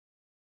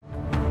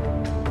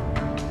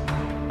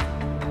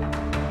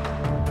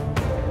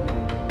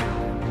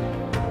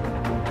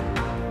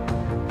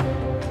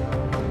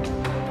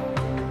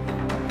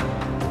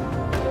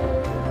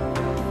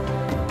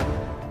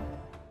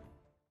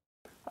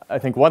I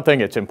think one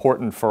thing it's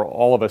important for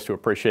all of us to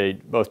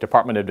appreciate, both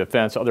Department of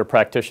Defense, other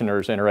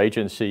practitioners,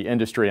 interagency,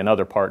 industry, and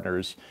other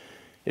partners,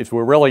 is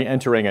we're really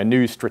entering a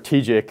new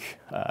strategic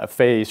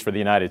phase for the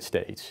United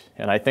States.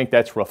 And I think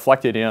that's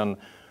reflected in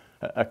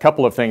a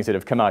couple of things that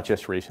have come out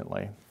just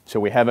recently. So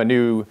we have a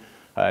new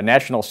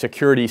national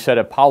security set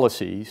of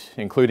policies,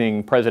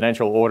 including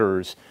presidential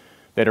orders,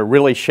 that are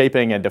really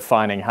shaping and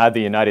defining how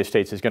the United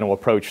States is going to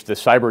approach the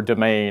cyber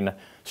domain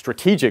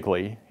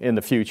strategically in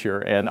the future.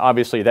 And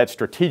obviously that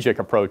strategic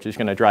approach is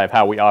going to drive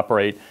how we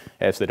operate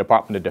as the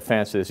Department of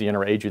Defense, as the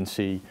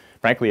interagency,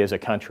 frankly as a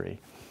country.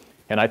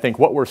 And I think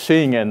what we're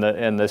seeing in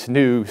this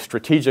new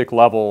strategic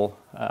level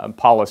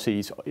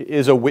policies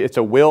is it's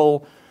a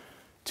will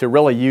to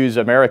really use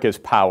America's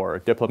power,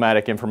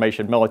 diplomatic,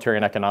 information, military,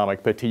 and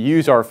economic, but to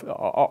use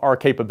our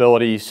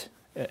capabilities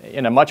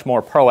in a much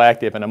more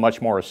proactive and a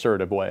much more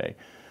assertive way.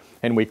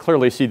 And we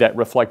clearly see that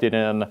reflected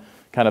in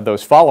kind of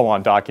those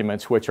follow-on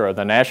documents, which are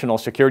the National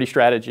Security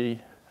Strategy,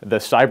 the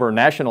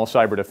National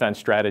Cyber Defense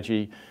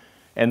Strategy,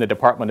 and the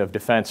Department of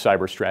Defense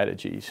Cyber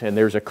Strategies. And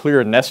there's a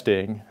clear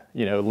nesting,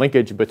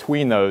 linkage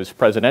between those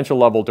presidential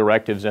level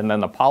directives and then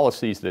the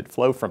policies that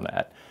flow from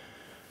that.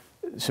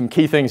 Some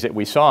key things that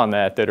we saw in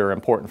that are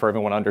important for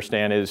everyone to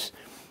understand is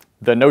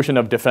the notion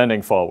of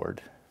defending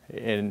forward.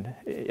 And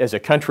as a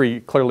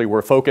country, clearly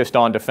we're focused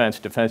on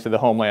defense of the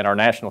homeland, our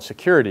national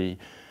security.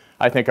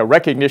 I think a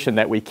recognition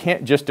that we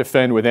can't just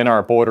defend within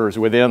our borders,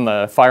 within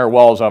the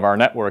firewalls of our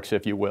networks,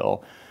 if you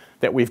will,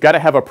 that we've got to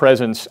have a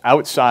presence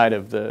outside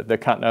of the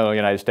continental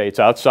United States,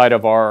 outside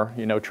of our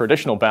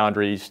traditional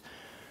boundaries,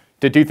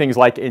 to do things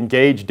like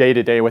engage day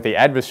to day with the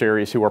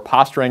adversaries who are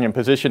posturing and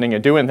positioning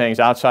and doing things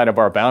outside of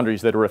our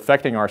boundaries that are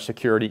affecting our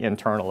security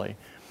internally.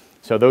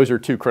 So those are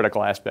two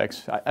critical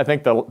aspects. I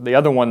think the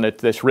other one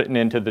that's written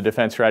into the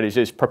defense strategies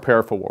is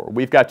prepare for war.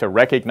 We've got to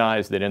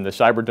recognize that in the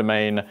cyber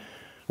domain,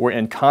 we're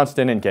in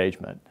constant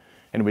engagement.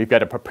 And we've got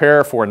to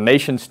prepare for a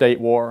nation-state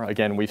war.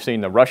 Again, we've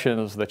seen the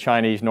Russians, the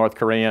Chinese, North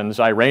Koreans,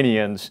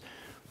 Iranians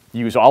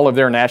use all of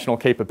their national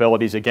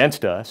capabilities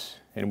against us.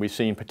 And we've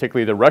seen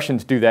particularly the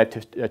Russians do that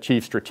to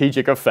achieve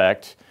strategic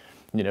effect,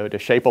 to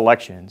shape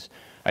elections.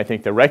 I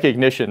think the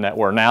recognition that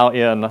we're now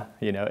in,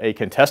 a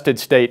contested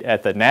state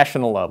at the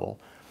national level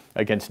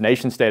against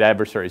nation-state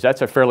adversaries,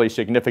 that's a fairly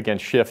significant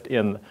shift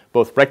in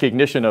both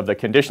recognition of the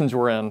conditions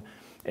we're in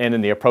and in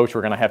the approach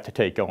we're going to have to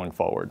take going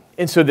forward.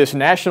 And so this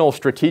national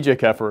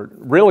strategic effort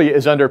really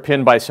is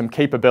underpinned by some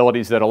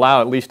capabilities that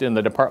allow, at least in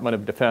the Department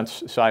of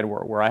Defense side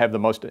where I have the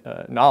most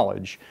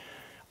knowledge,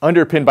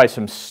 underpinned by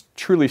some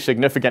truly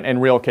significant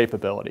and real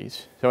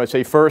capabilities. So I'd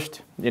say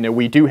first,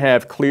 we do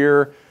have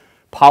clear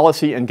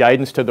policy and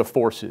guidance to the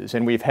forces,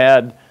 and we've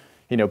had,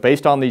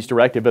 based on these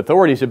directive,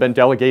 authorities have been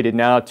delegated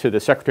now to the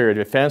Secretary of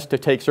Defense to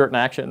take certain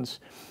actions,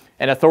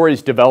 and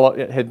authorities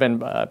had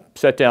been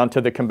set down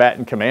to the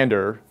combatant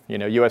commander,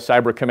 U.S.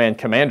 Cyber Command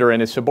commander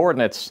and his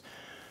subordinates,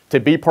 to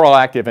be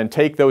proactive and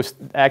take those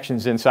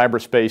actions in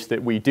cyberspace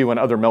that we do in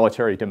other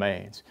military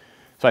domains.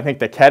 So I think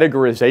the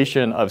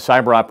categorization of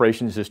cyber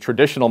operations as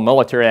traditional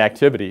military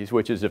activities,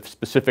 which is a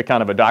specific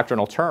kind of a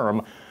doctrinal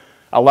term,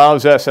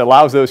 allows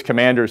those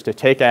commanders to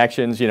take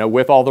actions,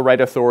 with all the right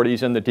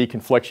authorities and the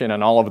deconfliction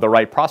and all of the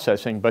right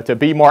processing, but to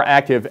be more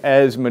active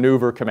as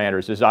maneuver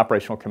commanders, as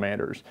operational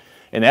commanders.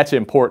 And that's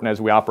important as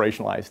we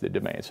operationalize the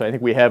domain. So I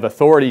think we have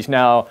authorities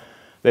now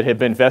that have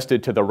been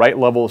vested to the right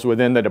levels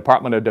within the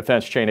Department of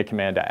Defense chain of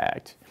command to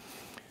act.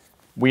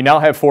 We now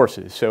have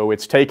forces, so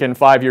it's taken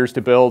 5 years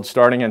to build,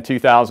 starting in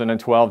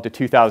 2012 to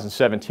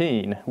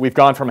 2017. We've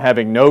gone from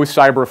having no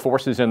cyber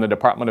forces in the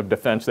Department of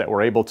Defense that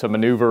were able to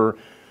maneuver,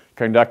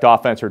 conduct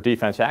offense or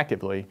defense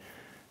actively.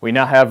 We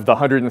now have the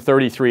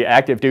 133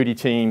 active duty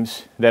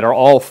teams that are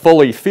all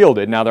fully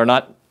fielded. Now they're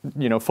not,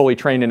 fully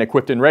trained and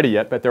equipped and ready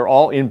yet, but they're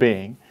all in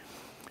being.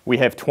 We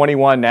have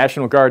 21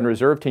 National Guard and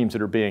Reserve teams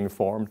that are being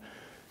formed.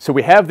 So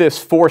we have this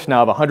force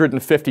now of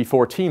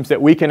 154 teams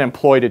that we can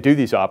employ to do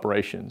these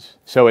operations.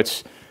 So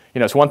it's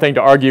one thing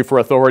to argue for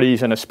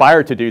authorities and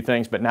aspire to do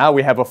things, but now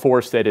we have a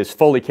force that is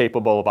fully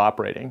capable of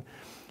operating.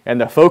 And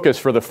the focus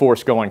for the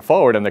force going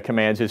forward and the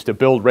commands is to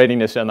build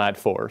readiness in that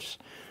force.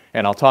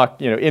 And I'll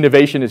talk,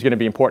 innovation is going to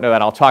be important to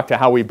that. I'll talk to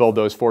how we build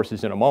those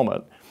forces in a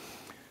moment.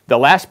 The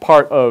last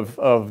part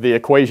of the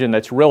equation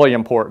that's really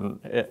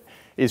important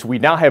is we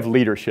now have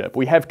leadership.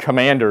 We have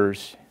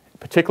commanders,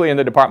 particularly in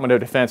the Department of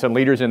Defense and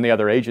leaders in the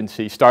other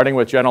agencies, starting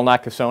with General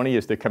Nakasone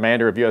as the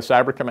commander of U.S.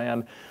 Cyber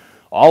Command.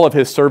 All of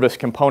his service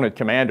component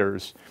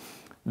commanders,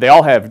 they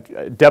all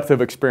have depth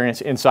of experience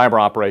in cyber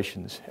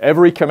operations.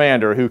 Every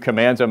commander who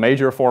commands a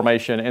major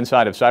formation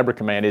inside of Cyber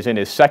Command is in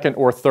his second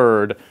or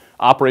third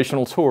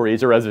operational tour,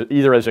 either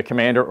as a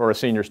commander or a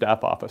senior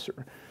staff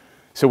officer.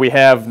 So we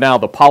have now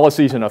the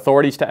policies and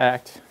authorities to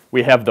act,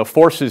 we have the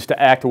forces to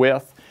act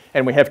with,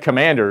 and we have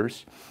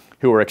commanders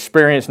who are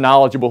experienced,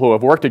 knowledgeable, who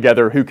have worked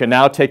together, who can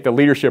now take the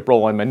leadership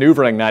role in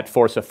maneuvering that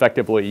force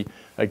effectively,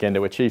 again,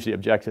 to achieve the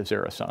objectives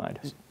they're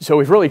assigned. So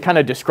we've really kind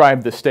of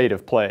described the state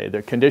of play,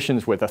 the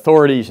conditions with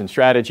authorities and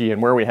strategy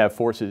and where we have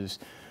forces.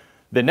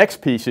 The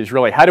next piece is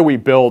really how do we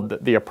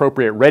build the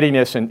appropriate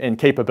readiness and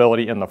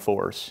capability in the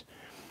force.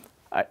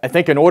 I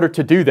think in order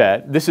to do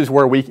that, this is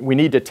where we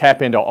need to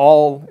tap into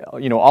all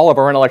of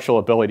our intellectual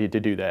ability to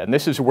do that. And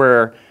this is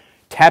where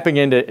tapping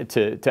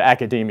into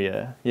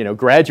academia,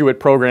 graduate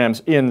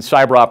programs in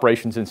cyber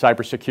operations and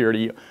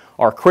cybersecurity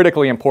are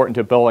critically important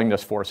to building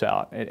this force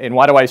out. And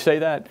why do I say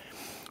that?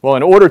 Well,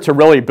 in order to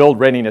really build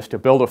readiness, to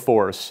build a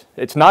force,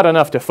 it's not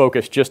enough to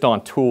focus just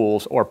on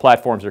tools or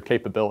platforms or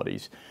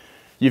capabilities.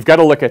 You've got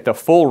to look at the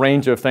full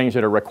range of things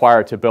that are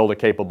required to build a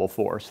capable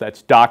force.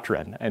 That's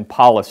doctrine and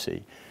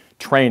policy,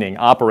 training,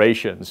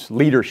 operations,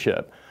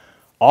 leadership,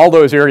 all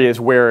those areas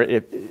where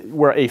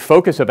a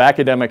focus of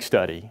academic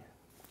study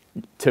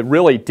to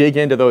really dig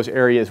into those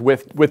areas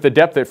with the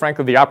depth that,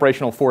 frankly, the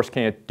operational force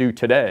can't do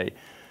today.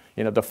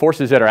 The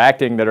forces that are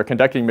acting, that are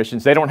conducting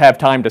missions, they don't have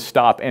time to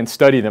stop and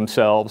study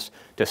themselves,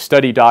 to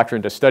study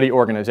doctrine, to study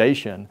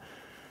organization.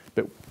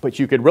 But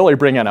you could really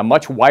bring in a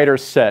much wider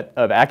set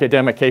of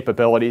academic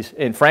capabilities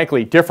and,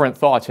 frankly, different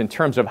thoughts in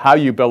terms of how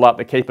you build out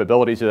the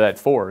capabilities of that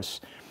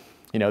force.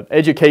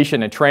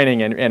 Education and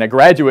training and a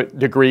graduate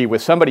degree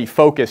with somebody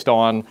focused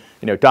on,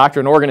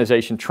 doctrine,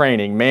 organization,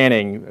 training,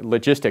 manning,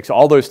 logistics,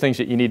 all those things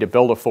that you need to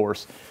build a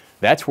force.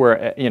 That's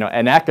where,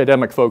 an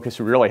academic focus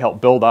would really help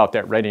build out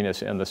that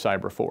readiness in the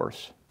cyber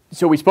force.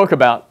 So we spoke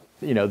about,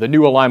 the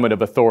new alignment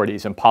of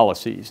authorities and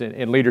policies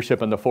and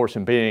leadership in the force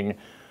and being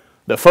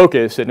the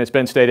focus, and it's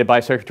been stated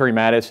by Secretary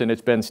Mattis, and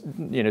it's been,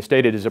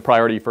 stated as a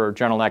priority for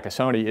General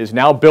Nakasone, is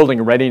now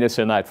building readiness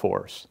in that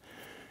force.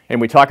 And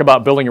we talk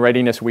about building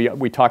readiness,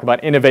 we talk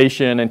about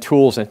innovation and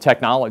tools and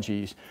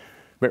technologies.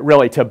 But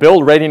really, to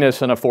build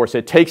readiness in a force,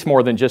 it takes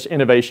more than just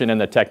innovation in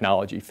the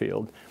technology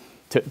field.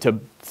 To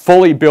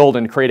fully build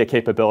and create a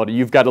capability,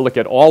 you've got to look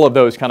at all of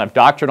those kind of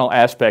doctrinal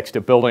aspects to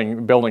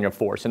building a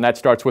force. And that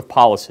starts with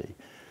policy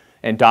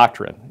and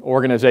doctrine,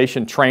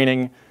 organization,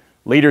 training,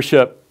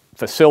 leadership,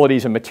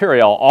 facilities, and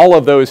material, all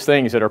of those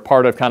things that are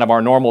part of kind of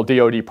our normal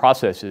DoD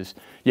processes.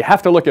 You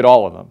have to look at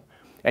all of them.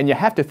 And you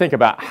have to think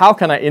about how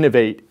can I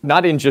innovate,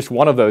 not in just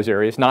one of those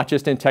areas, not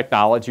just in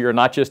technology or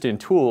not just in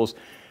tools.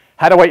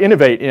 How do I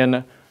innovate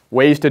in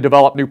ways to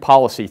develop new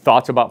policy,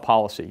 thoughts about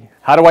policy?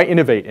 How do I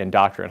innovate in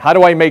doctrine? How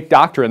do I make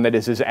doctrine that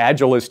is as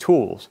agile as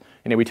tools?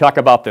 We talk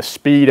about the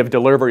speed of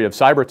delivery of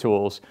cyber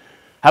tools.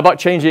 How about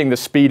changing the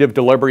speed of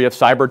delivery of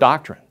cyber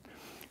doctrine?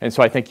 And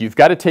so I think you've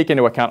got to take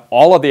into account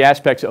all of the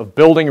aspects of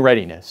building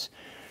readiness.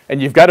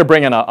 And you've got to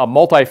bring in a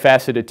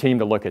multifaceted team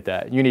to look at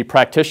that. You need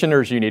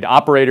practitioners, you need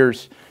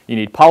operators, you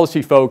need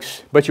policy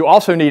folks, but you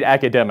also need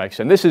academics.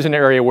 And this is an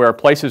area where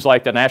places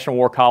like the National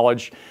War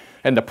College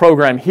and the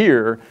program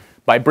here,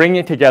 by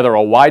bringing together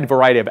a wide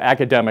variety of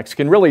academics,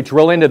 can really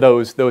drill into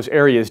those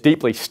areas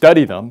deeply,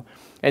 study them,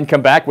 and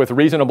come back with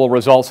reasonable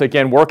results,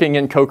 again, working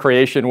in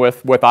co-creation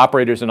with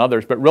operators and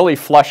others, but really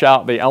flush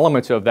out the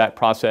elements of that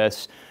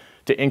process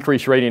to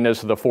increase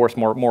readiness of the force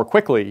more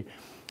quickly.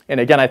 And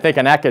again, I think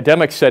an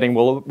academic setting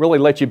will really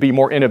let you be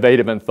more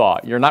innovative in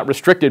thought. You're not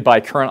restricted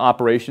by current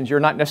operations. You're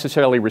not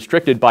necessarily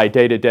restricted by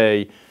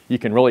day-to-day. You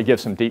can really give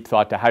some deep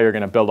thought to how you're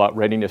going to build out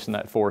readiness in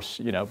that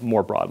force,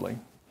 more broadly.